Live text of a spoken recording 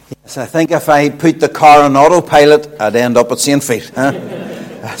So I think if I put the car on autopilot, I'd end up at St. Feet.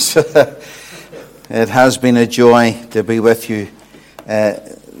 Huh? So, it has been a joy to be with you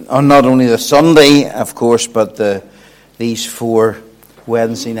on not only the Sunday, of course, but these 4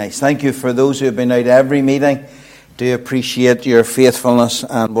 Wednesday nights. Thank you for those who have been out every meeting. Do appreciate your faithfulness,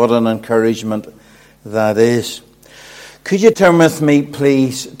 and what an encouragement that is. Could you turn with me,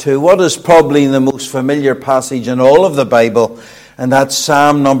 please, to what is probably the most familiar passage in all of the Bible, and that's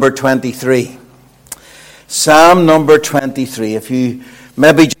Psalm number 23. Psalm number 23. If you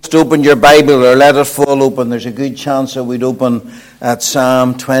maybe just open your Bible or let it fall open, there's a good chance that we'd open at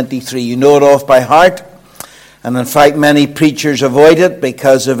Psalm 23. You know it off by heart, and in fact many preachers avoid it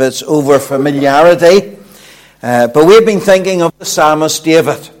because of its over-familiarity. But we've been thinking of the psalmist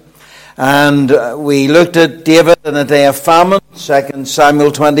David. And we looked at David in a day of famine, 2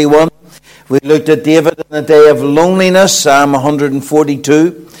 Samuel 21. We looked at David in a day of loneliness, Psalm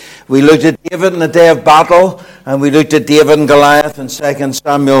 142. We looked at David in a day of battle, and we looked at David and Goliath in 2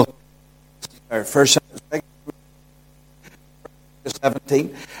 Samuel, or 1 Samuel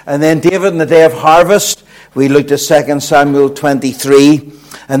 17. And then David in the day of harvest, we looked at 2 Samuel 23.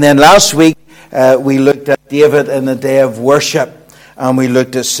 And then last week, we looked at David in the day of worship, and we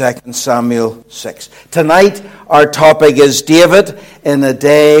looked at 2 Samuel 6. Tonight, our topic is David in a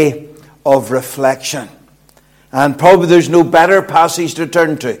day of reflection. And probably there's no better passage to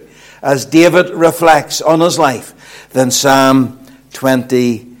turn to as David reflects on his life than Psalm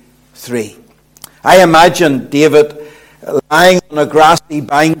 23. I imagine David lying on a grassy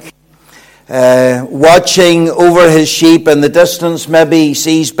bank, watching over his sheep in the distance. Maybe he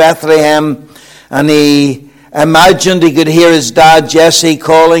sees Bethlehem, and he imagined he could hear his dad Jesse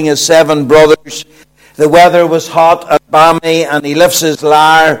calling his 7 brothers. The weather was hot and balmy, and he lifts his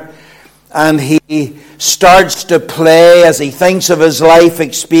lyre and he starts to play as he thinks of his life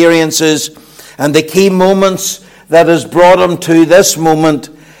experiences and the key moments that has brought him to this moment.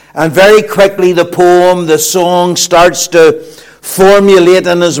 And very quickly the poem, the song starts to formulate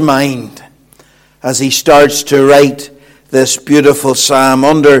in his mind as he starts to write this beautiful psalm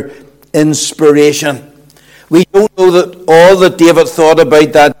under inspiration. We don't know that all that David thought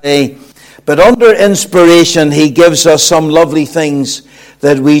about that day, but under inspiration he gives us some lovely things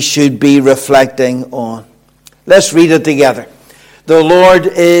that we should be reflecting on. Let's read it together. The Lord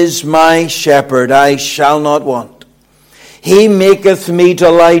is my shepherd, I shall not want. He maketh me to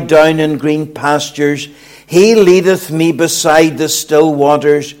lie down in green pastures. He leadeth me beside the still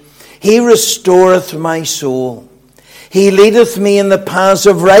waters. He restoreth my soul. He leadeth me in the paths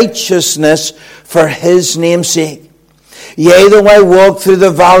of righteousness for his name's sake. Yea, though I walk through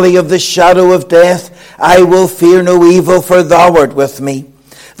the valley of the shadow of death, I will fear no evil, for thou art with me.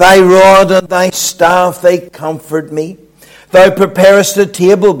 Thy rod and thy staff, they comfort me. Thou preparest a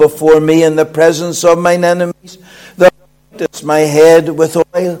table before me in the presence of mine enemies. Thou anointest my head with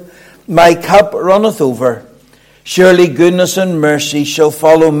oil. My cup runneth over. Surely goodness and mercy shall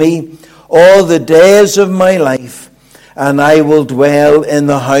follow me all the days of my life, and I will dwell in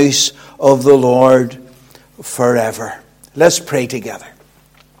the house of the Lord forever. Let's pray together.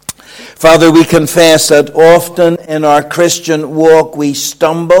 Father, we confess that often in our Christian walk we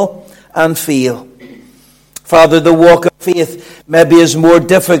stumble and fail. Father, the walk of faith maybe is more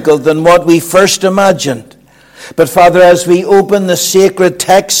difficult than what we first imagined. But Father, as we open the sacred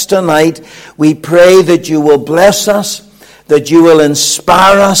text tonight, we pray that you will bless us, that you will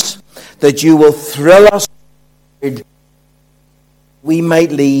inspire us, that you will thrill us, we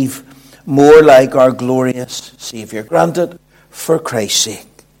might leave more like our glorious Savior. Grant it for Christ's sake.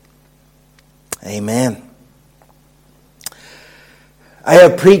 Amen. I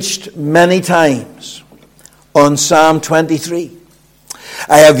have preached many times on Psalm 23.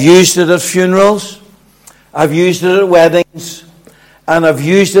 I have used it at funerals, I've used it at weddings, and I've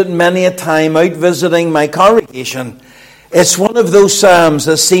used it many a time out visiting my congregation. It's one of those psalms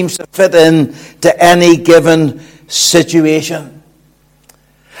that seems to fit in to any given situation.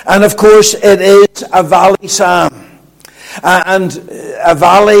 And of course, it is a valley psalm. And a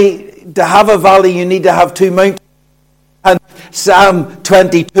valley, to have a valley, you need to have 2 mountains. And Psalm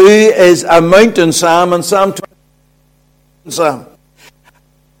 22 is a mountain psalm, and Psalm 23 is a psalm.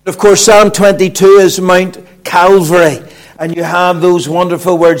 Of course, Psalm 22 is Mount Calvary. And you have those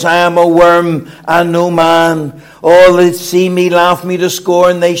wonderful words, I am a worm and no man. All that see me laugh me to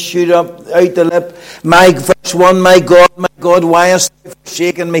scorn. They shoot up out the lip. My verse 1, my God, why hast thou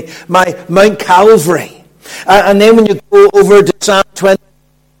forsaken me? My Mount Calvary. And then when you go over to Psalm 20,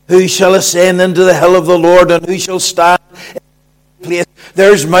 who shall ascend into the hill of the Lord, and who shall stand in the place?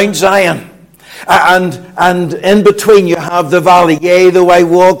 There's Mount Zion. And in between you have the valley. Yea, though I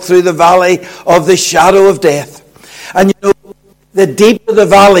walk through the valley of the shadow of death. And you know, the deeper the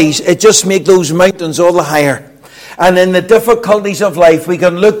valleys, it just makes those mountains all the higher. And in the difficulties of life, we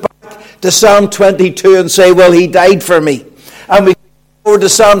can look back to Psalm 22 and say, well, he died for me. And we can go forward to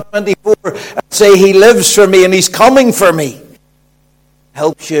Psalm 24 and say, he lives for me and he's coming for me.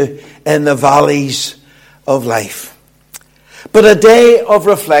 Helps you in the valleys of life. But a day of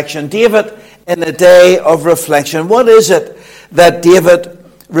reflection. David, in a day of reflection, what is it that David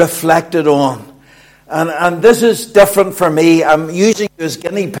reflected on? And this is different for me. I'm using you as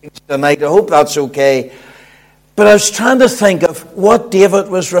guinea pigs tonight. I hope that's okay. But I was trying to think of what David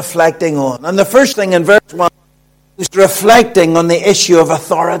was reflecting on. And the first thing in verse 1 was reflecting on the issue of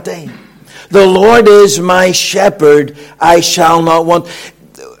authority. The Lord is my shepherd, I shall not want.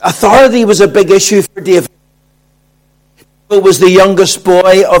 Authority was a big issue for David. He was the youngest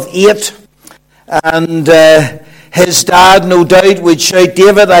boy of 8. And his dad, no doubt, would shout,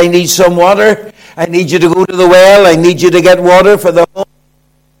 David, I need some water. I need you to go to the well. I need you to get water for the home.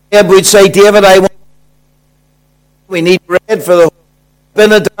 Ahab would say, David, we need bread for the home.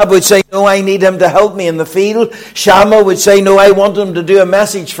 Abinadab would say, no, I need him to help me in the field. Shammah would say, no, I want him to do a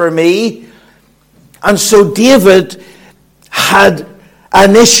message for me. And so David had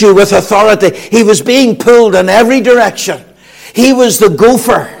an issue with authority. He was being pulled in every direction. He was the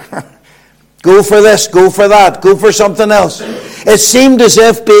gopher. Go for this, go for that, go for something else. It seemed as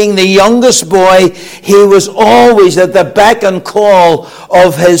if being the youngest boy, he was always at the beck and call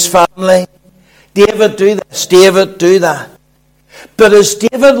of his family. David, do this, David, do that. But as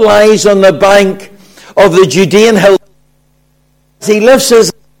David lies on the bank of the Judean hill, he lifts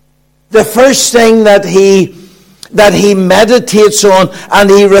his, the first thing that he meditates on and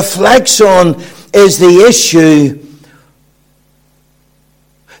he reflects on is the issue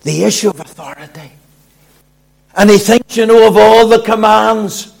of authority. And he thinks, of all the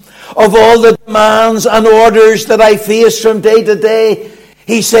commands, of all the demands and orders that I face from day to day,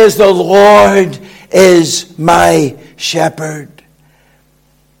 he says, the Lord is my shepherd.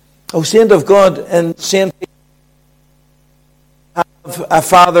 Oh, saint of God, and Saint Peter have a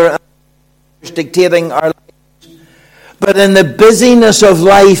father dictating our lives. But in the busyness of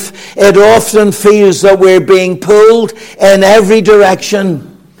life, it often feels that we're being pulled in every direction.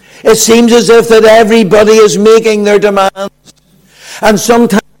 It seems as if that everybody is making their demands. And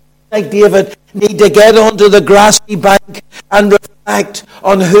sometimes, like David, need to get onto the grassy bank and reflect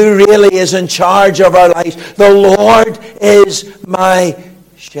on who really is in charge of our lives. The Lord is my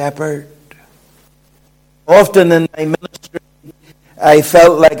shepherd. Often in my ministry, I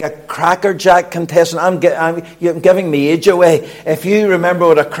felt like a Cracker Jack contestant. You're giving me age away. If you remember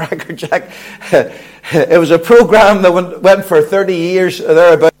what a Cracker Jack... it was a program that went for 30 years or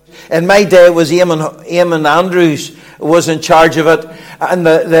thereabouts. In my day, it was Eamon Andrews was in charge of it. And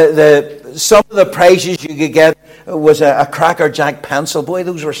some of the prizes you could get was a Cracker Jack pencil. Boy,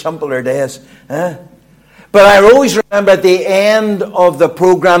 those were simpler days. But I always remember at the end of the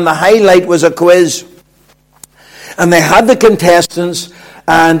program, the highlight was a quiz. And they had the contestants,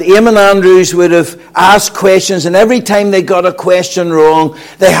 and Eamon Andrews would have asked questions, and every time they got a question wrong,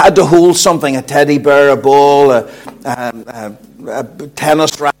 they had to hold something, a teddy bear, a ball, a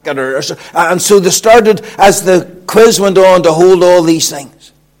tennis racket, and so they started, as the quiz went on, to hold all these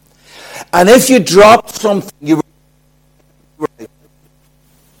things. And if you dropped something, you were right.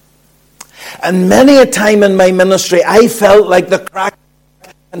 And many a time in my ministry, I felt like the crack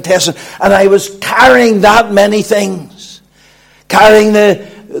contestant, and I was carrying that many things, carrying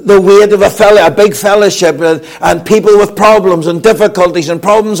the weight of a big fellowship, and people with problems and difficulties and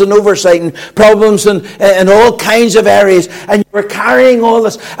problems and oversight and problems in all kinds of areas, and you were carrying all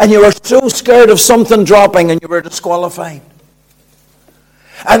this, and you were so scared of something dropping and you were disqualified.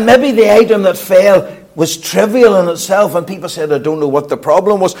 And maybe the item that fell was trivial in itself, and people said, I don't know what the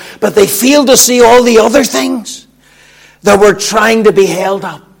problem was, but they failed to see all the other things that were trying to be held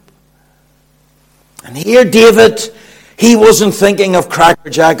up. And here David, he wasn't thinking of Cracker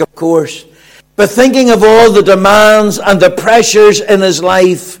Jack, of course, but thinking of all the demands and the pressures in his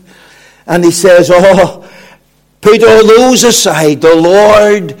life. And he says, put all those aside. The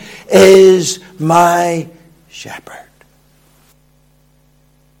Lord is my shepherd.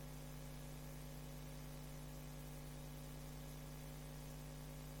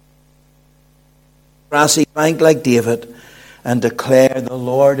 Grassy bank like David, and declare, the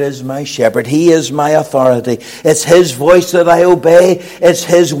Lord is my shepherd. He is my authority. It's His voice that I obey. It's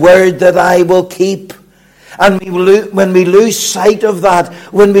His word that I will keep. And when we lose sight of that,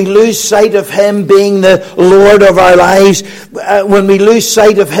 when we lose sight of Him being the Lord of our lives, when we lose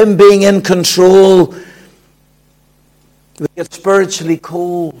sight of Him being in control, we get spiritually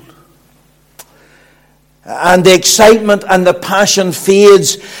cold. And the excitement and the passion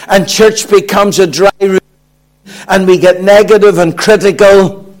fades, and church becomes a dry room, and we get negative and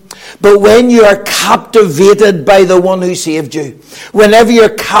critical. But when you are captivated by the one who saved you, whenever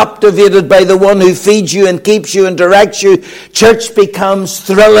you're captivated by the one who feeds you and keeps you and directs you, church becomes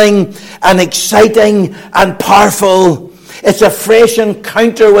thrilling and exciting and powerful. It's a fresh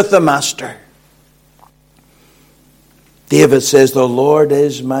encounter with the Master. David says, the Lord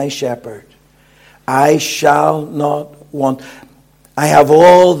is my shepherd. I shall not want. I have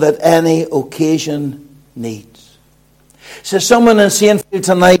all that any occasion needs. So someone in Saintfield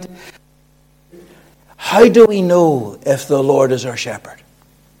tonight, how do we know if the Lord is our shepherd?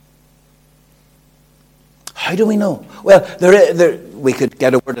 How do we know? Well, we could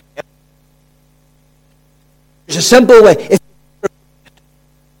get a word of it. There's a simple way. If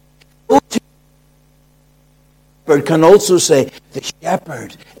the shepherd can also say, the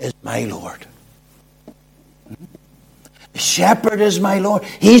shepherd is my Lord. The shepherd is my Lord.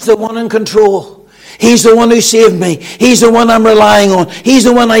 He's the one in control. He's the one who saved me. He's the one I'm relying on. He's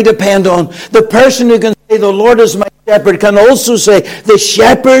the one I depend on. The person who can say, the Lord is my shepherd, can also say, the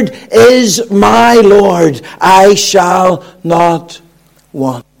shepherd is my Lord. I shall not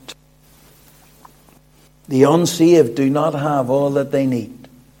want. The unsaved do not have all that they need.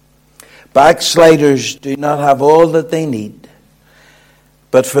 Backsliders do not have all that they need.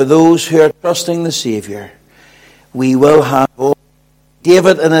 But for those who are trusting the Savior, we will have all.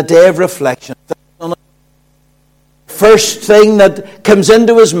 David, in a day of reflection, first thing that comes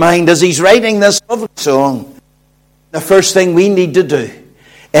into his mind as he's writing this lovely song, the first thing we need to do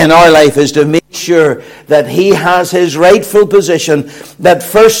in our life is to make sure that he has his rightful position, that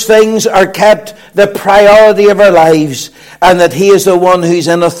first things are kept the priority of our lives, and that he is the one who's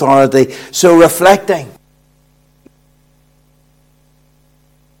in authority. So reflecting,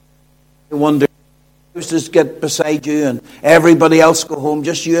 I wonder, who's just get beside you and everybody else go home,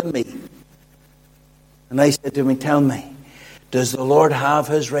 just you and me. And I said to him, tell me, does the Lord have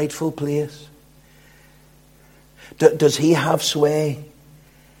his rightful place? Does he have sway?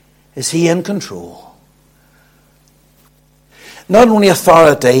 Is he in control? Not only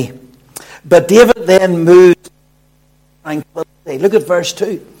authority, but David then moves to tranquility. Look at verse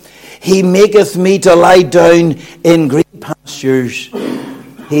 2. He maketh me to lie down in green pastures.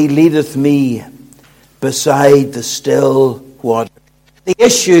 He leadeth me beside the still water. The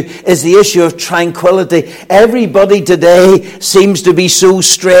issue is the issue of tranquility. Everybody today seems to be so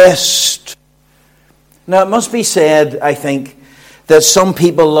stressed. Now, it must be said, I think, that some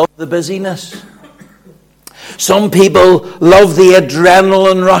people love the busyness. Some people love the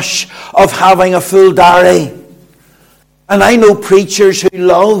adrenaline rush of having a full diary. And I know preachers who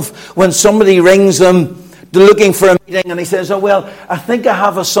love when somebody rings them looking for a meeting and he says, oh, well, I think I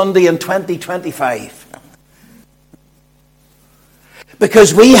have a Sunday in 2025.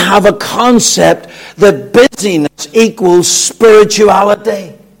 Because we have a concept that busyness equals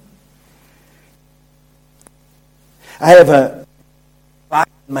spirituality. I have a back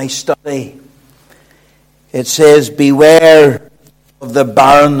in my study. It says, beware of the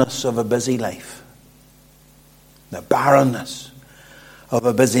barrenness of a busy life. The barrenness of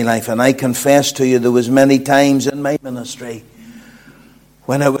a busy life. And I confess to you, there was many times in my ministry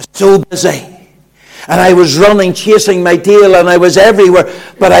when I was so busy. And I was running, chasing my tail, and I was everywhere.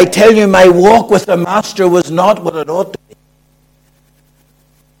 But I tell you, my walk with the Master was not what it ought to be.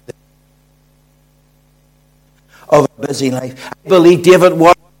 Of a busy life. I believe David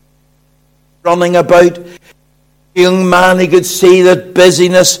was running about. Young man, he could see that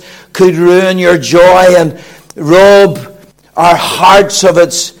busyness could ruin your joy and rob our hearts of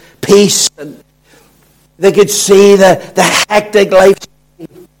its peace. And they could see the hectic life.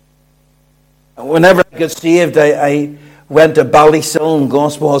 Whenever I got saved, I went to Ballysill,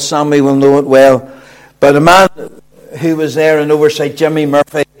 Gospel Hall. Sammy will know it well. But a man who was there in oversight, Jimmy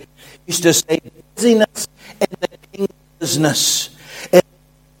Murphy, used to say, busyness in the king's business is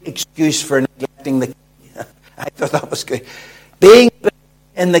an excuse for neglecting the king. I thought that was good. Being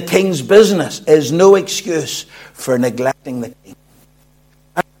in the king's business is no excuse for neglecting the king.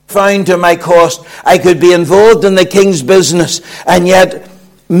 I found to my cost I could be involved in the king's business, and yet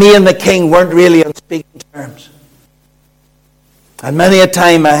me and the king weren't really on speaking terms. And many a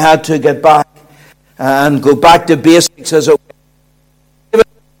time I had to get back and go back to basics as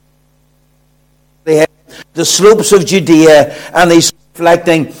the slopes of Judea, and he's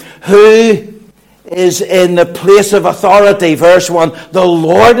reflecting, who is in the place of authority. Verse 1, the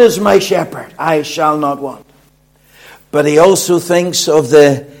Lord is my shepherd, I shall not want. But he also thinks of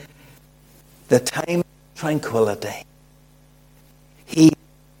the time of tranquility. He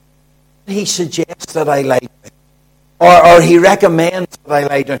suggests that I lie down. Or he recommends that I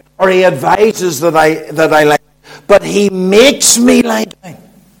lie down. Or he advises that I lie down. But he makes me lie down.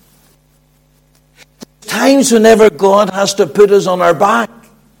 Times whenever God has to put us on our back.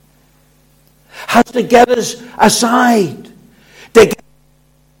 Has to get us aside.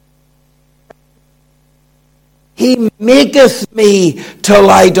 He maketh me to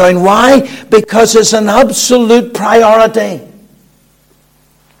lie down. Why? Because it's an absolute priority.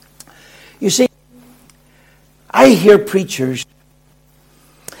 You see, I hear preachers,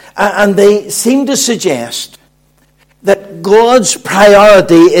 and they seem to suggest that God's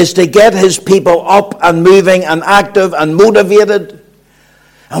priority is to get his people up and moving and active and motivated.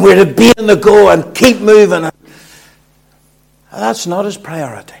 And we're to be on the go and keep moving. That's not his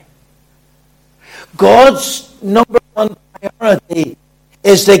priority. God's number one priority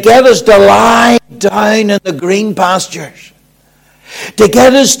is to get us to lie down in the green pastures. To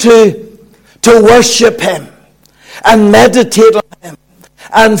get us to worship him and meditate on him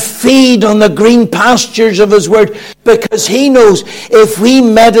and feed on the green pastures of his word, because he knows if we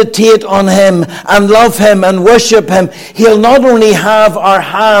meditate on him and love him and worship him, he'll not only have our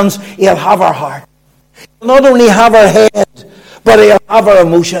hands, he'll have our heart. He'll not only have our head, but he'll have our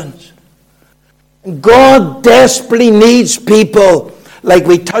emotions. God desperately needs people, like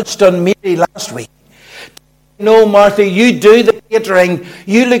we touched on Mary last week. No, Martha, you do the catering.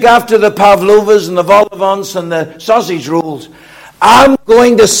 You look after the pavlovas and the vol-au-vents and the sausage rolls. I'm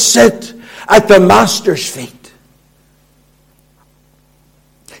going to sit at the Master's feet.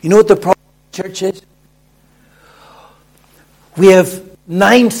 You know what the problem of the church is? We have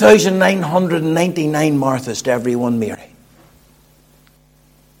 9,999 Marthas to every one Mary.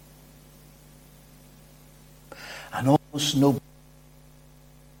 And almost no.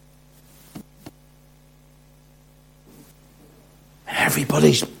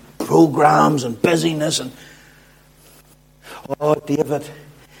 Everybody's programs and busyness and David,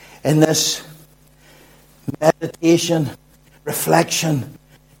 in this meditation, reflection,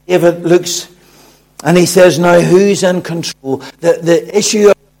 David looks and he says, now who's in control? The issue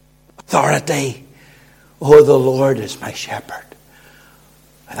of authority. Oh, the Lord is my shepherd.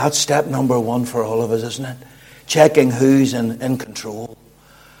 And that's step number one for all of us, isn't it? Checking who's in control.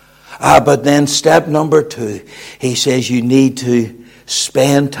 But then step number two, he says you need to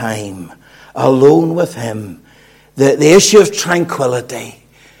spend time alone with him. The issue of tranquility.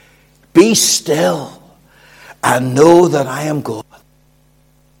 Be still and know that I am God.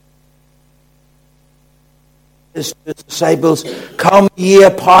 His disciples, come ye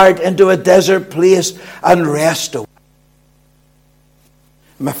apart into a desert place and rest away.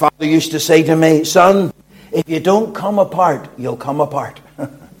 My father used to say to me, son, if you don't come apart, you'll come apart.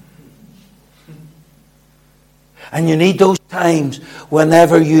 And you need those times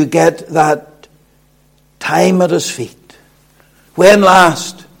whenever you get that time at his feet. When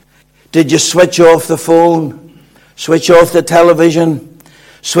last did you switch off the phone, switch off the television,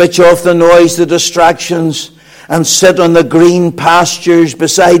 switch off the noise, the distractions, and sit on the green pastures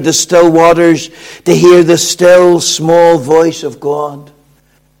beside the still waters to hear the still small voice of God?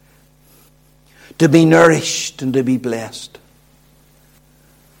 To be nourished and to be blessed.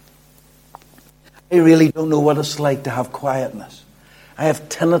 I really don't know what it's like to have quietness. I have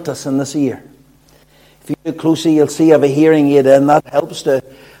tinnitus in this ear. If you look closely, you'll see I have a hearing aid in. That helps to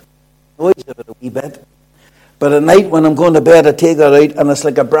noise of it a wee bit. But at night when I'm going to bed, I take that out and it's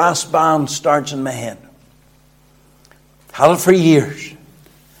like a brass band starts in my head. Had it for years.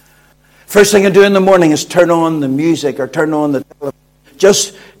 First thing I do in the morning is turn on the music or turn on the television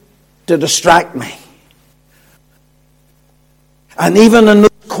just to distract me. And even in those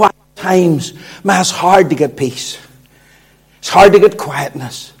quiet times, man, it's hard to get peace. It's hard to get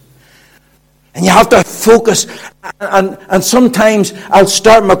quietness. And you have to focus. And sometimes I'll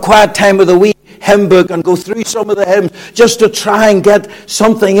start my quiet time with a wee hymn book and go through some of the hymns just to try and get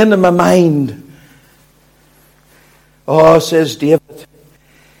something into my mind. Oh, says David.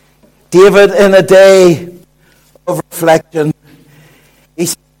 David, in a day of reflection, he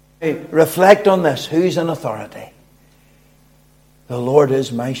says, reflect on this. Who's in authority? The Lord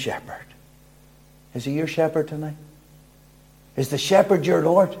is my shepherd. Is he your shepherd tonight? Is the shepherd your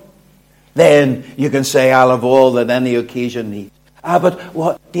Lord? Then you can say, I'll have all that any occasion needs. But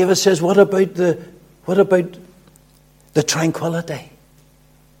what David says, what about the tranquility?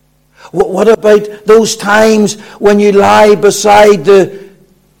 What about those times when you lie beside the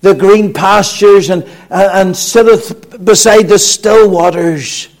the green pastures and sitteth beside the still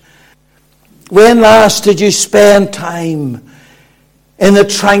waters. When last did you spend time in the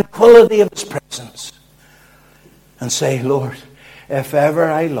tranquility of His presence and say, Lord, if ever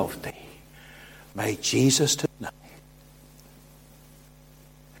I loved Thee, my Jesus tonight.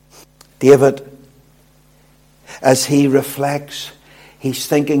 David, as he reflects, he's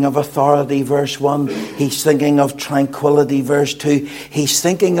thinking of authority, verse 1. He's thinking of tranquility, verse 2. He's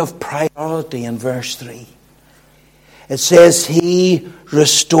thinking of priority in verse 3. It says, He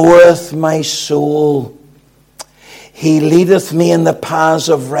restoreth my soul. He leadeth me in the paths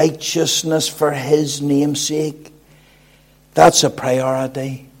of righteousness for His name's sake. That's a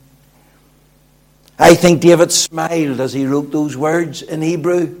priority. I think David smiled as he wrote those words in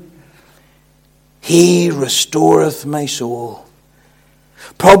Hebrew. He restoreth my soul.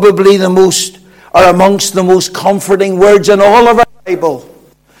 Probably the most, or amongst the most comforting words in all of our Bible.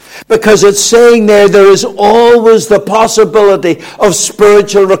 Because it's saying there is always the possibility of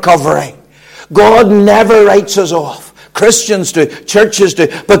spiritual recovery. God never writes us off. Christians do, churches do,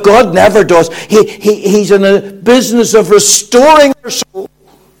 but God never does. He's in a business of restoring our soul.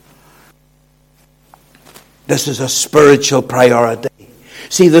 This is a spiritual priority.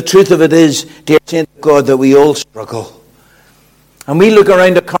 See, the truth of it is, dear saints of God, that we all struggle. And we look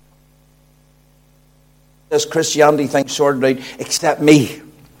around the country, this Christianity thing sorted out, except me.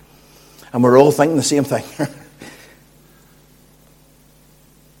 And we're all thinking the same thing.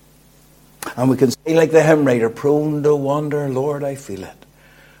 And we can say like the hymn writer, prone to wander, Lord, I feel it.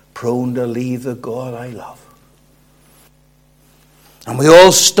 Prone to leave the God I love. And we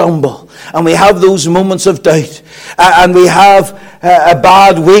all stumble. And we have those moments of doubt. And we have a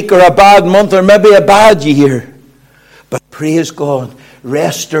bad week or a bad month or maybe a bad year. But praise God,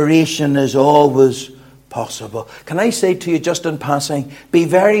 restoration is always possible. Can I say to you just in passing, be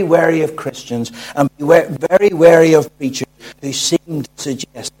very wary of Christians and be very wary of preachers who seem to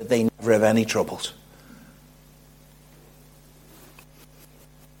suggest that they never have any troubles.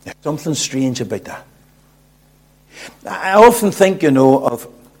 There's something strange about that. I often think, of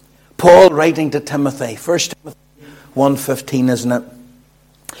Paul writing to Timothy. 1 Timothy 1:15, isn't it?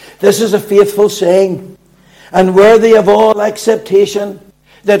 This is a faithful saying and worthy of all acceptation,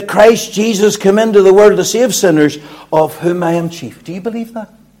 that Christ Jesus came into the world to save sinners, of whom I am chief. Do you believe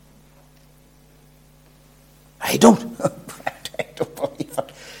that? I don't. I don't believe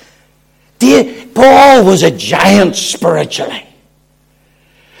it. Paul was a giant spiritually.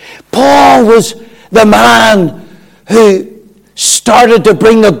 Paul was the man who started to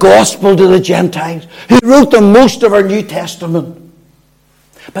bring the gospel to the Gentiles, who wrote the most of our New Testament.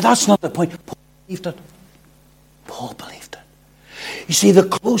 But that's not the point. Paul believed it. Paul believed it. You see, the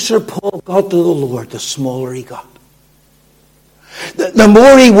closer Paul got to the Lord, the smaller he got. The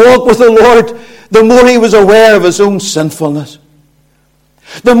more he walked with the Lord, the more he was aware of his own sinfulness.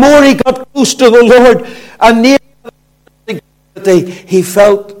 The more he got close to the Lord and near he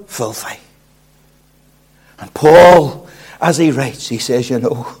felt filthy. And Paul, as he writes, he says,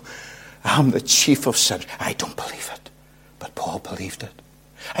 I'm the chief of sinners. I don't believe it. But Paul believed it.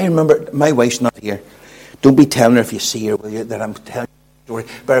 I remember, my wife's not here. Don't be telling her if you see her, will you, that I'm telling you a story.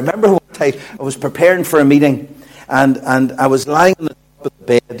 But I remember one time I was preparing for a meeting and I was lying on the top of the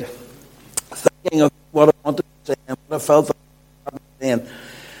bed thinking of what I wanted to say and what I felt that I was saying.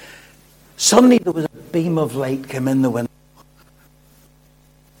 Suddenly there was a beam of light came in the window.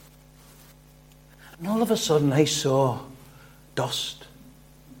 And all of a sudden I saw dust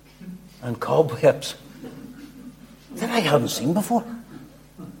and cobwebs that I hadn't seen before.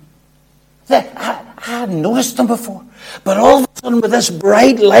 That I hadn't noticed them before. But all of a sudden with this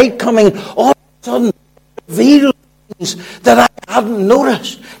bright light coming, all of a sudden revealed things that I hadn't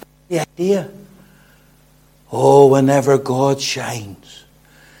noticed. The idea. Oh, whenever God shines,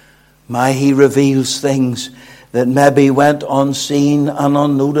 He reveals things that maybe went unseen and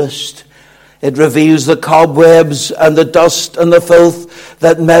unnoticed. It reveals the cobwebs and the dust and the filth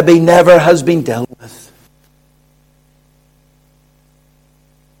that maybe never has been dealt with.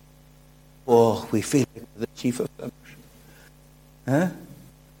 Oh, we feel like the chief of sinners. Huh?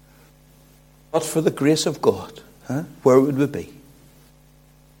 But for the grace of God, where would we be?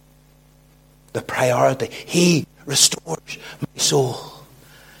 The priority. He restores my soul.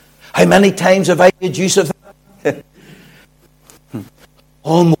 How many times have I made use of that?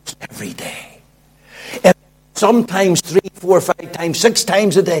 Almost every day. Sometimes 3, 4, 5 times, 6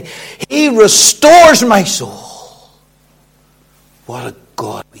 times a day. He restores my soul. What a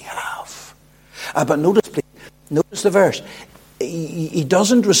God we have. But notice, please, notice the verse. He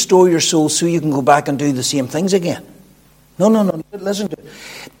doesn't restore your soul so you can go back and do the same things again. No. Listen to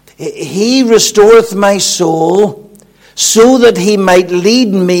it. He restoreth my soul, so that he might lead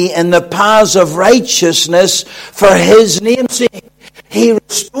me in the paths of righteousness for his name's sake. He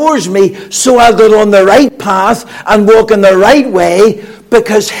restores me so I'll get on the right path and walk in the right way,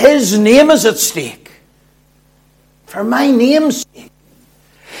 because his name is at stake. For my name's sake.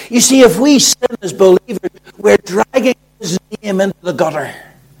 You see, if we sin as believers, we're dragging his name into the gutter.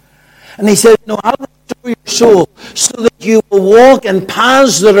 And he says, no, I'll restore your soul so that you will walk in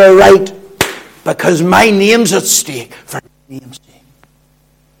paths that are right, because my name's at stake. For my name's sake.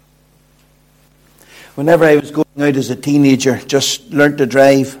 Whenever I was going out as a teenager, just learnt to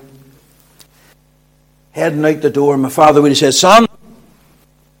drive, heading out the door, my father would have said, son,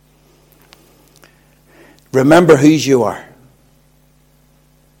 remember whose you are.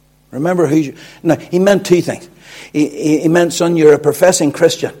 Remember whose you are. Now, he meant two things. He meant, son, you're a professing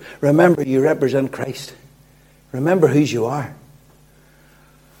Christian. Remember, you represent Christ. Remember whose you are.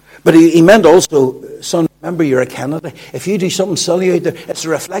 But he meant also, son, remember you're a Kennedy. If you do something silly out there, it's a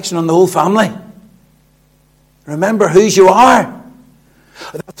reflection on the whole family. Remember whose you are.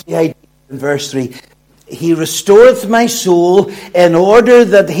 That's the idea in verse 3. He restoreth my soul in order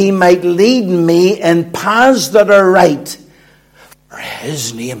that he might lead me in paths that are right for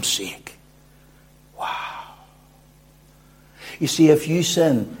his name's sake. Wow. You see, if you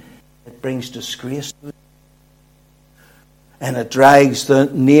sin, it brings disgrace to it. And it drags the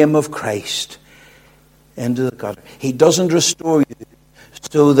name of Christ into the gutter. He doesn't restore you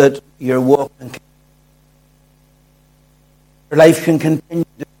so that your walk and your life can continue,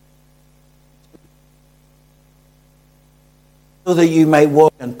 so that you might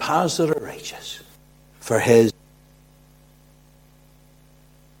walk in paths that are righteous for his.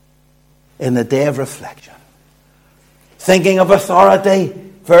 In the day of reflection, thinking of authority,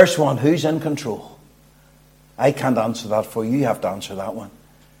 verse 1, who's in control? I can't answer that for you. You have to answer that one.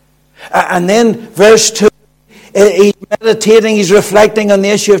 And then verse 2, he's meditating, he's reflecting on the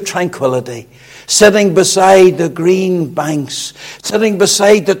issue of tranquility. Sitting beside the green banks, sitting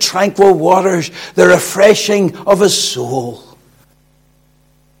beside the tranquil waters, the refreshing of his soul.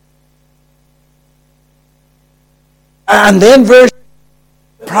 And then verse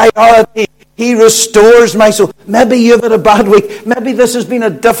priority, he restores my soul. Maybe you've had a bad week. Maybe this has been a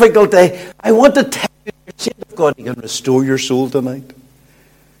difficult day. I want to tell you, saint of God, he can restore your soul tonight.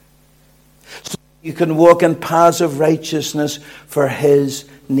 So you can walk in paths of righteousness for his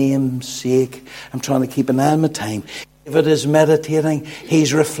name's sake. I'm trying to keep an eye on my time. David is meditating,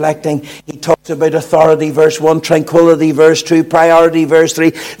 he's reflecting, he talks about authority, verse 1, tranquility, verse 2, priority, verse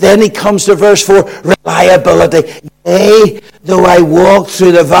 3. Then he comes to verse 4, reliability. Yea, though I walk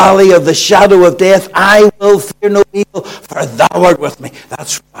through the valley of the shadow of death, I will fear no evil, for thou art with me.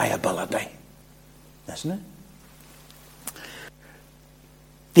 That's reliability, isn't it?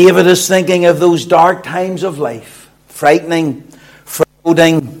 David is thinking of those dark times of life, frightening,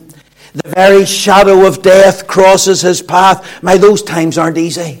 foreboding. The very shadow of death crosses his path. My, those times aren't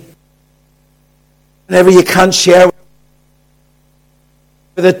easy. Whenever you can't share,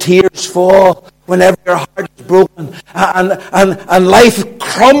 where the tears fall, whenever your heart is broken, and life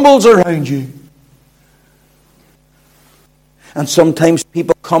crumbles around you. And sometimes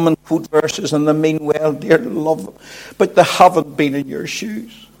people come and quote verses and they mean well, dear, love them, but they haven't been in your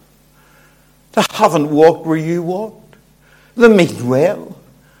shoes. They haven't walked where you walked. They mean well.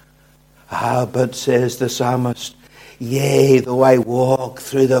 But says the psalmist, yea, though I walk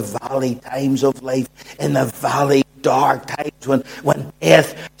through the valley times of life, in the valley dark times when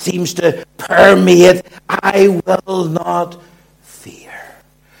death seems to permeate, I will not fear,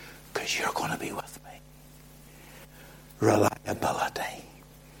 because you're going to be with me. Reliability.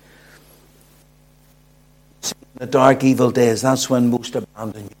 In the dark evil days, that's when most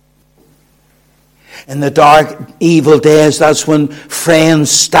abandon you. In the dark, evil days, that's when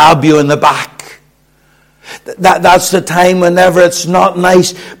friends stab you in the back. That's the time whenever it's not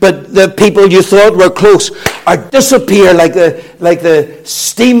nice, but the people you thought were close are disappear like the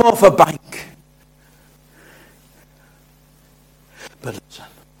steam off a bank. But listen,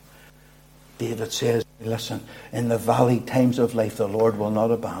 David says, listen, in the valley times of life, the Lord will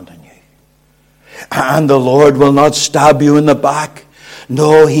not abandon you. And the Lord will not stab you in the back.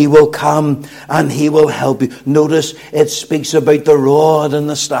 No, he will come and he will help you. Notice it speaks about the rod and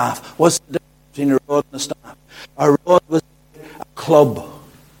the staff. What's the difference between a rod and a staff? A rod was a club.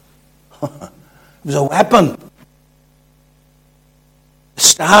 It was a weapon. The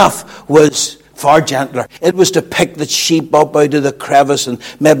staff was far gentler. It was to pick the sheep up out of the crevice and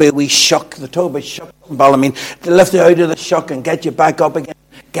maybe we shuck. The talk about shuck and ballamine. To lift you out of the shuck and get you back up again.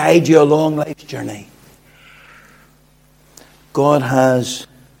 Guide you along life's journey. God has,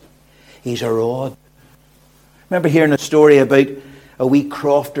 He's a rod. Remember hearing a story about a wee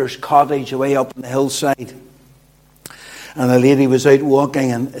crofter's cottage away up on the hillside. And the lady was out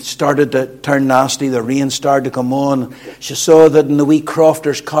walking and it started to turn nasty. The rain started to come on. She saw that in the wee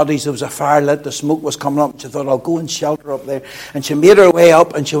crofter's cottage there was a fire lit. The smoke was coming up. And she thought, I'll go and shelter up there. And she made her way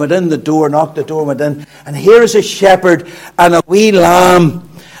up and she went in the door, knocked the door, went in. And here's a shepherd and a wee lamb.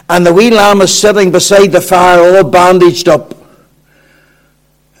 And the wee lamb is sitting beside the fire all bandaged up.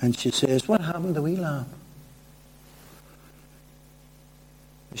 And she says, what happened to the wee lamb?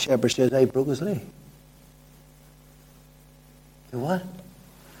 The shepherd says, I broke his leg. You what?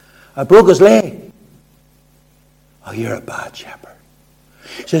 I broke his leg. Oh, you're a bad shepherd.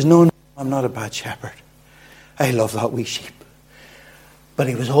 He says, no, I'm not a bad shepherd. I love that wee sheep. But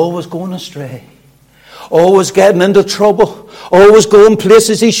he was always going astray. Always getting into trouble. Always going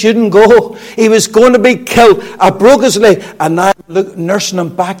places he shouldn't go. He was going to be killed. I broke his leg. And now I'm nursing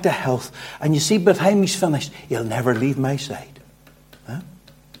him back to health. And you see, by the time he's finished, he'll never leave my side. Huh?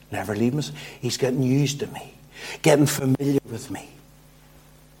 Never leave my side. He's getting used to me. Getting familiar with me.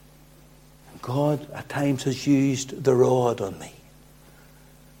 And God at times has used the rod on me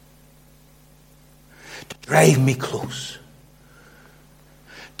to drive me close,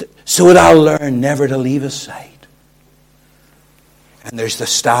 so that I'll learn never to leave His side. And there's the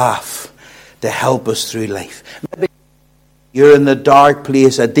staff to help us through life. Maybe you're in the dark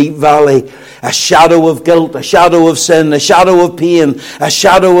place, a deep valley, a shadow of guilt, a shadow of sin, a shadow of pain, a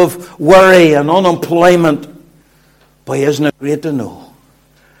shadow of worry and unemployment. Boy, isn't it great to know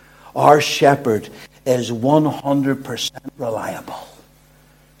our shepherd is 100% reliable.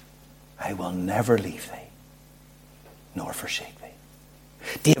 I will never leave thee, nor forsake thee.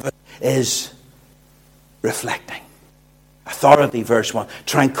 David is reflecting. Authority, verse 1.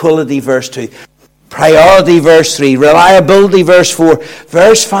 Tranquility, verse 2. Priority, verse 3. Reliability, verse 4.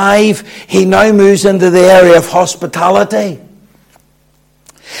 Verse 5, he now moves into the area of hospitality.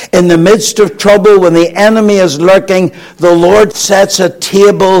 In the midst of trouble, when the enemy is lurking, the Lord sets a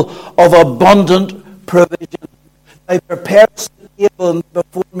table of abundant provision. Thou preparest the table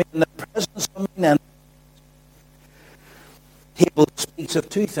before me in the presence of mine enemies. The table speaks of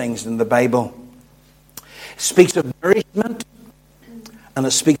two things in the Bible. It speaks of nourishment and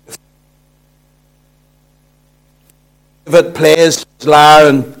it speaks of... David plays his lyre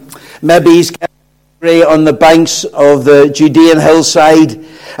and maybe he's on the banks of the Judean hillside,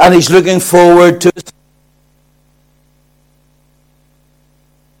 and he's looking forward to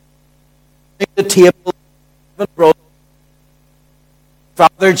the table.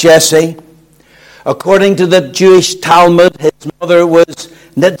 Father Jesse, according to the Jewish Talmud, his mother was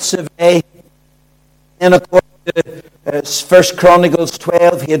Nitzaveh, and according to 1 Chronicles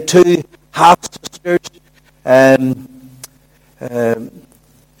 12, he had two half sisters,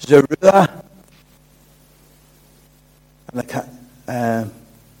 Zeruiah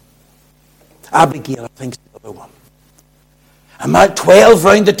and Abigail, I think, is the other one. And about 12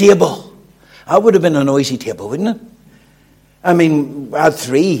 round the table. That would have been a noisy table, wouldn't it? I mean, I had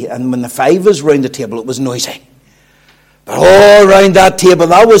 3, and when the 5 was round the table, it was noisy. But all round that table,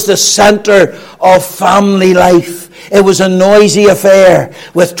 that was the centre of family life. It was a noisy affair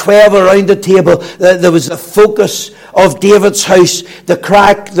with 12 around the table. There was the focus of David's house. The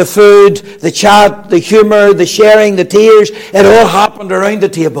crack, the food, the chat, the humour, the sharing, the tears. It all happened around the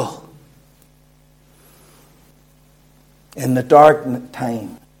table. In the dark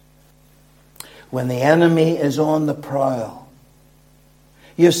time, when the enemy is on the prowl.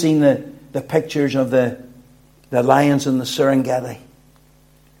 You've seen the pictures of the lions in the Serengeti.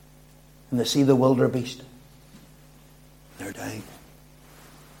 And they see the wildebeest. They're dying.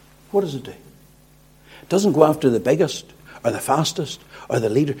 What does it do? It doesn't go after the biggest or the fastest or the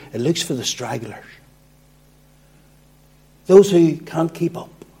leader. It looks for the stragglers. Those who can't keep up.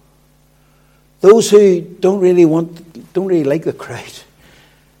 Those who don't really like the crowd.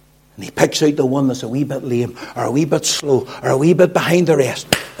 And he picks out the one that's a wee bit lame or a wee bit slow or a wee bit behind the rest.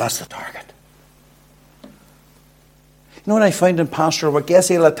 That's the target. You know what I find in pastoral work? Yes,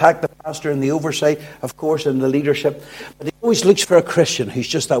 he'll attack the pastor and the oversight, of course, and the leadership. But he always looks for a Christian who's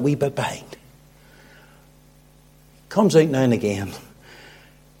just that wee bit behind. Comes out now and again.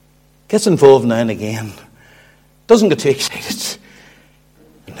 Gets involved now and again. Doesn't get too excited.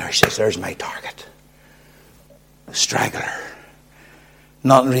 And there he says, there's my target. The straggler.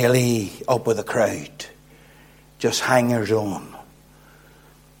 Not really up with the crowd. Just hangers on.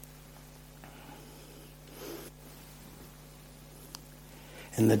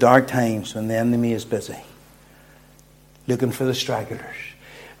 In the dark times when the enemy is busy, looking for the stragglers,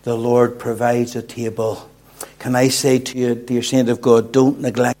 the Lord provides a table. Can I say to you, dear saint of God, don't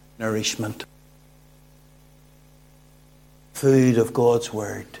neglect nourishment. Food of God's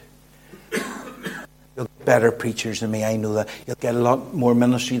Word. You'll get better preachers than me, I know that. You'll get a lot more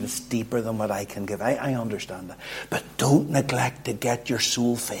ministry that's deeper than what I can give. I understand that. But don't neglect to get your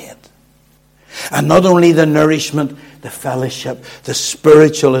soul fed. And not only the nourishment, the fellowship, the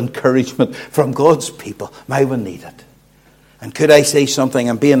spiritual encouragement from God's people. I will need it. And could I say something?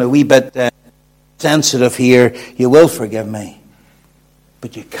 I'm being a wee bit sensitive here. You will forgive me.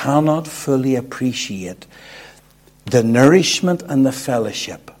 But you cannot fully appreciate the nourishment and the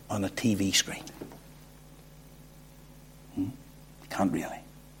fellowship on a TV screen. Can't really.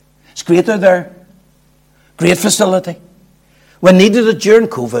 It's great they're there. Great facility. We needed it during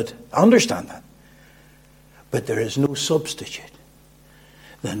COVID. I understand that. But there is no substitute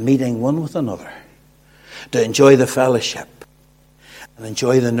than meeting one with another to enjoy the fellowship and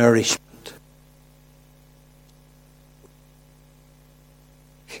enjoy the nourishment.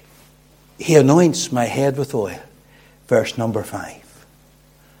 He anoints my head with oil. Verse number 5.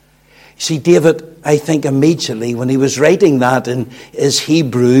 See, David, I think immediately when he was writing that in his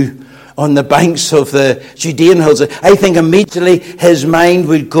Hebrew on the banks of the Judean hills, I think immediately his mind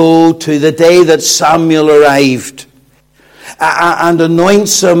would go to the day that Samuel arrived and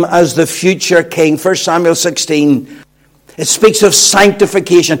anoints him as the future king. 1 Samuel 16, it speaks of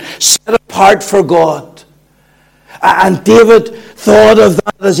sanctification, set apart for God. And David thought of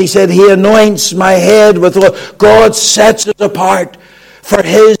that as he said, he anoints my head with oil. God sets it apart for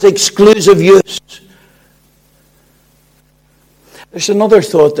his exclusive use. There's another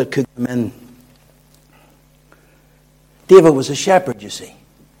thought that could come in. David was a shepherd, you see.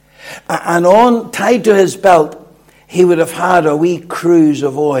 And tied to his belt, he would have had a wee cruse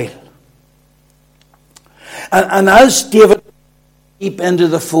of oil. And as David deep into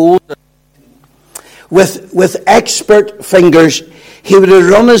the fold, with expert fingers, he would have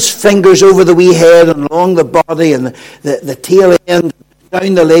run his fingers over the wee head and along the body and the tail end,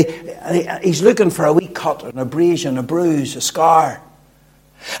 down the leg. He's looking for a wee cut, an abrasion, a bruise, a scar.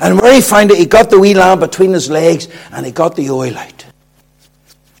 And where he found it, he got the wee lamb between his legs and he got the oil out.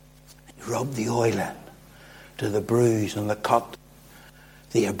 He rubbed the oil in to the bruise and the cut,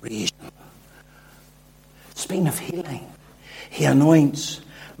 the abrasion. Speaking of healing, he anoints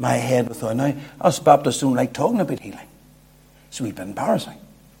my head with oil. Now, us Baptists don't like talking about healing. It's a wee bit embarrassing.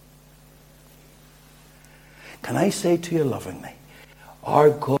 Can I say to you lovingly, our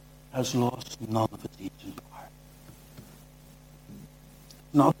God has lost none of his ancient power.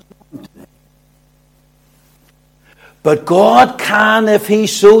 Not today. But God can, if he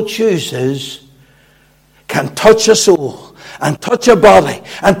so chooses, can touch a soul and touch a body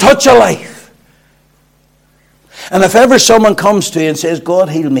and touch a life. And if ever someone comes to you and says, God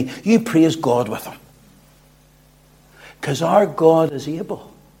heal me, you praise God with them. Because our God is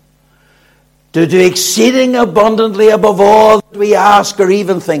able to do exceeding abundantly above all that we ask or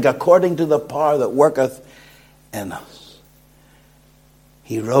even think, according to the power that worketh in us.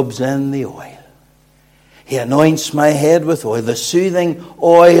 He rubs in the oil. He anoints my head with oil, the soothing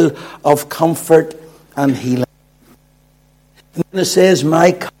oil of comfort and healing. And then it says,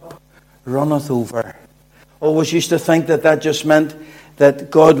 my cup runneth over. Always used to think that just meant that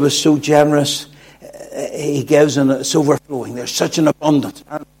God was so generous. He gives and it's overflowing. There's such an abundance.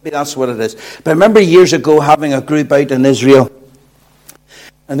 Maybe that's what it is. But I remember years ago having a group out in Israel.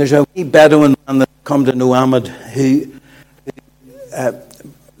 And there's a wee Bedouin man that come to know Ahmed who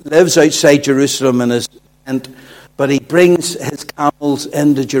lives outside Jerusalem in his tent. But he brings his camels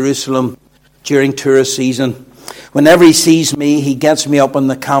into Jerusalem during tourist season. Whenever he sees me, he gets me up on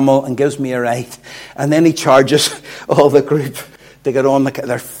the camel and gives me a ride. And then he charges all the group to get on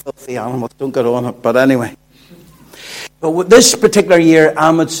they're filthy animals, don't get on it. But anyway. But this particular year,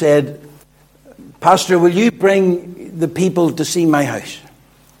 Ahmed said, Pastor, will you bring the people to see my house?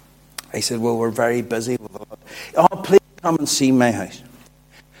 I said, well, we're very busy. Oh, please come and see my house.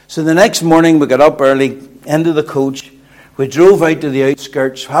 So the next morning, we got up early, into the coach. We drove out to the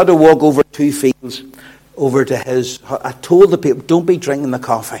outskirts, had to walk over 2 fields over to his. I told the people, don't be drinking the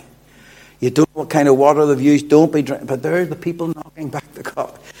coffee. You don't know what kind of water they've used. Don't be drinking. But there are the people knocking back the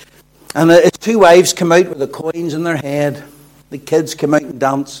cup. And his 2 wives come out with the coins in their head. The kids come out and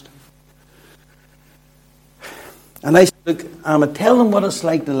danced. And I said, look, Ahmed, tell them what it's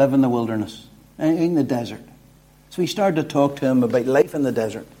like to live in the wilderness, in the desert. So we started to talk to him about life in the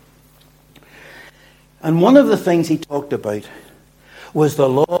desert. And one of the things he talked about was the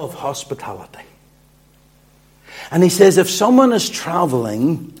law of hospitality. And he says, if someone is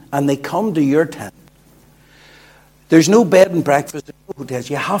traveling and they come to your tent, there's no bed and breakfast, there's no hotels.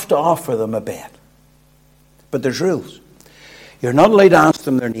 You have to offer them a bed. But there's rules. You're not allowed to ask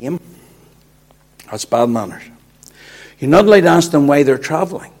them their name. That's bad manners. You're not allowed to ask them why they're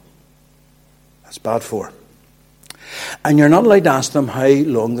travelling. That's bad form. And you're not allowed to ask them how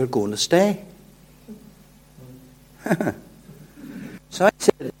long they're going to stay. So I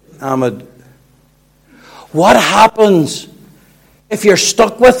said, Ahmed, what happens if you're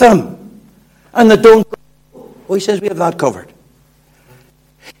stuck with them and they don't go? Well, he says, we have that covered.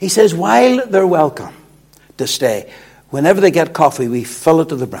 He says, while they're welcome to stay, whenever they get coffee, we fill it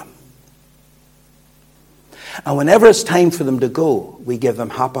to the brim. And whenever it's time for them to go, we give them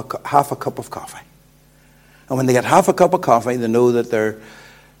half a cup of coffee. And when they get half a cup of coffee, they know that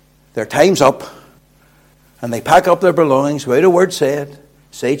their time's up. And they pack up their belongings without a word said,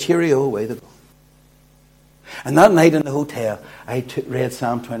 say cheerio, away they go. And that night in the hotel, I read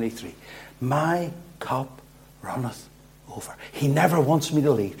Psalm 23. My cup runneth over. He never wants me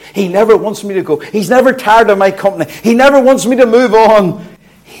to leave. He never wants me to go. He's never tired of my company. He never wants me to move on.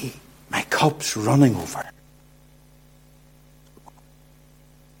 My cup's running over.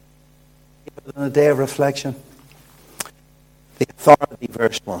 In a day of reflection, the authority,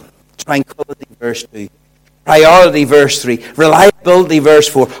 verse 1. Tranquility, verse 2. Priority, verse 3. Reliability, verse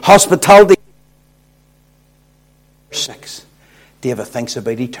 4. Hospitality, verse 6. David thinks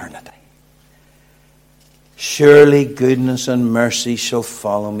about eternity. Surely goodness and mercy shall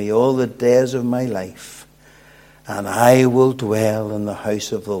follow me all the days of my life, and I will dwell in the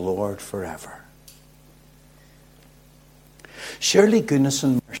house of the Lord forever. Surely goodness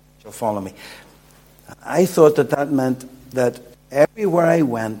and mercy shall follow me. I thought that meant that everywhere I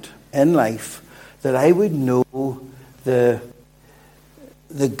went in life, that I would know the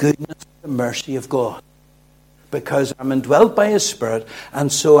goodness and the mercy of God. Because I'm indwelt by His Spirit,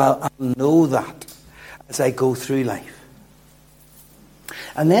 and so I'll know that as I go through life.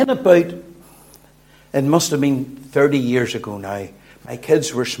 And then it must have been 30 years ago now. My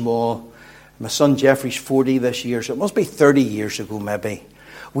kids were small. My son Jeffrey's 40 this year, so it must be 30 years ago maybe.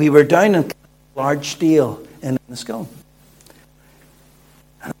 We were down in Largedale in Enniskillen.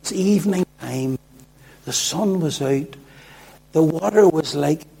 And it was evening time. The sun was out. The water was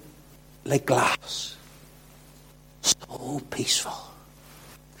like glass. So peaceful.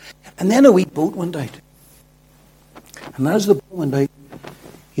 And then a wee boat went out. And as the boat went out,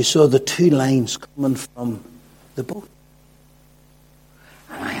 you saw the two lines coming from the boat.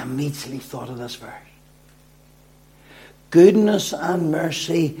 And I immediately thought of this verse. Goodness and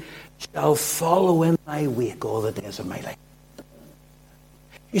mercy shall follow in my wake all the days of my life.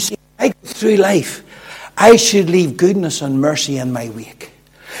 You see, I go through life, I should leave goodness and mercy in my wake.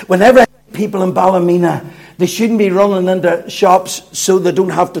 Whenever I see people in Ballymena, they shouldn't be running into shops so they don't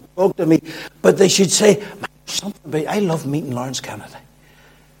have to talk to me, but they should say, something about, I love meeting Lawrence Kennedy.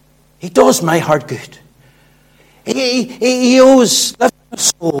 He does my heart good. He always lifts my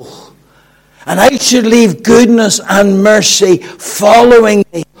soul. And I should leave goodness and mercy following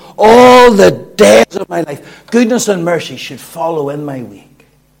me all the days of my life. Goodness and mercy should follow in my wake.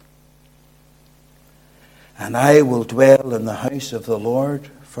 And I will dwell in the house of the Lord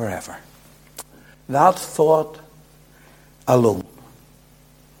forever. That thought alone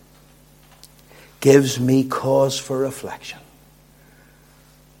gives me cause for reflection.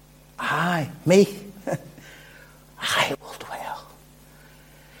 I will dwell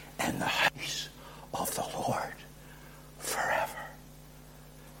in the house of the Lord forever.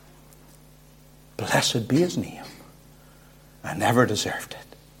 Blessed be His name. I never deserved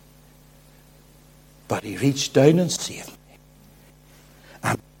it. But He reached down and saved me.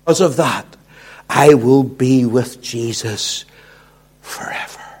 And because of that, I will be with Jesus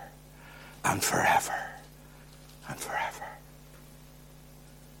forever and forever and forever.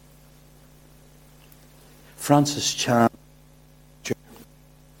 Francis Chan,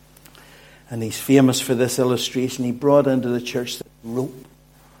 and he's famous for this illustration. He brought into the church the rope,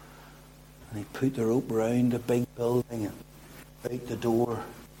 and he put the rope round a big building and out the door.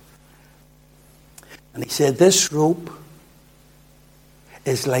 And he said, this rope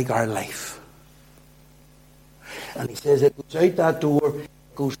is like our life. And he says it goes out that door,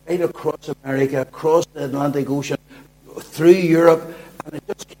 goes right across America, across the Atlantic Ocean, through Europe, and it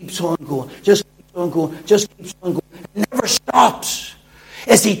just keeps on going, just keeps on going, just keeps on going. It never stops.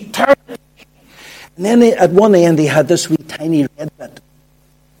 It's eternity. And then at one end he had this wee tiny red bit.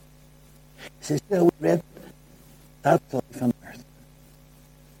 He says, "Yeah, red bit, that's life on earth."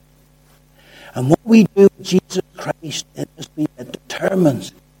 And what we do with Jesus Christ, it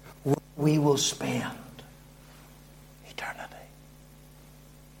determines where we will spend eternity.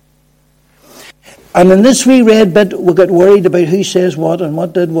 And in this wee red bit, we get worried about who says what and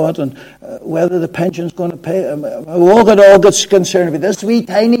what did what and whether the pension's going to pay. We all get concerned about this wee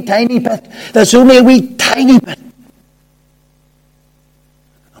tiny bit. That's only a wee tiny bit.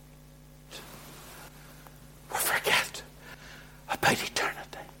 We forget about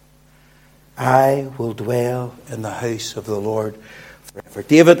eternity. I will dwell in the house of the Lord forever.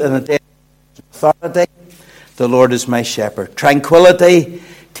 David, in the day of authority, the Lord is my shepherd. Tranquility,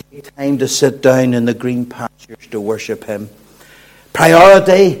 take time to sit down in the green pastures to worship him.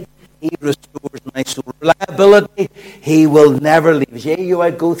 Priority, he restores my soul. Reliability, he will never leave us. Yea, you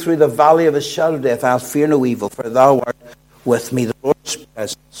might go through the valley of the shadow of death, I'll fear no evil, for thou art with me. The Lord's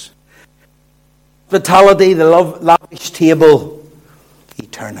presence. Hospitality, the lavish table.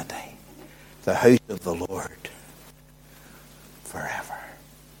 Eternity, the house of the Lord forever.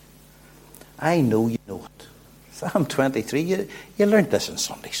 I know you know it. Psalm 23, you learned this in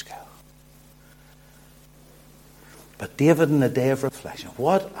Sunday school. But David in the day of reflection,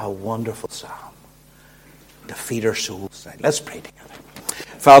 what a wonderful psalm to feed our souls. Let's pray together.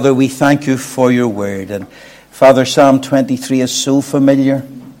 Father, we thank you for your word. And Father, Psalm 23 is so familiar.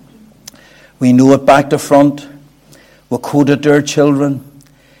 We know it back to front. We quote it to our children.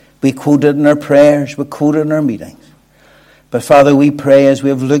 We quote it in our prayers. We quote it in our meetings. But Father, we pray as we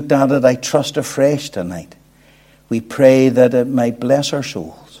have looked at it, I trust afresh tonight. We pray that it might bless our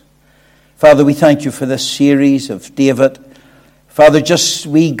souls. Father, we thank you for this series of David. Father, just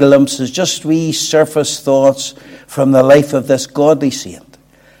wee glimpses, just wee surface thoughts from the life of this godly saint.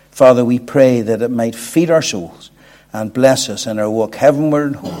 Father, we pray that it might feed our souls and bless us in our walk heavenward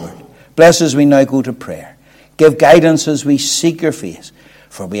and homeward. Bless us as we now go to prayer. Give guidance as we seek your face,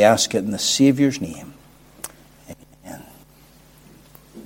 for we ask it in the Saviour's name.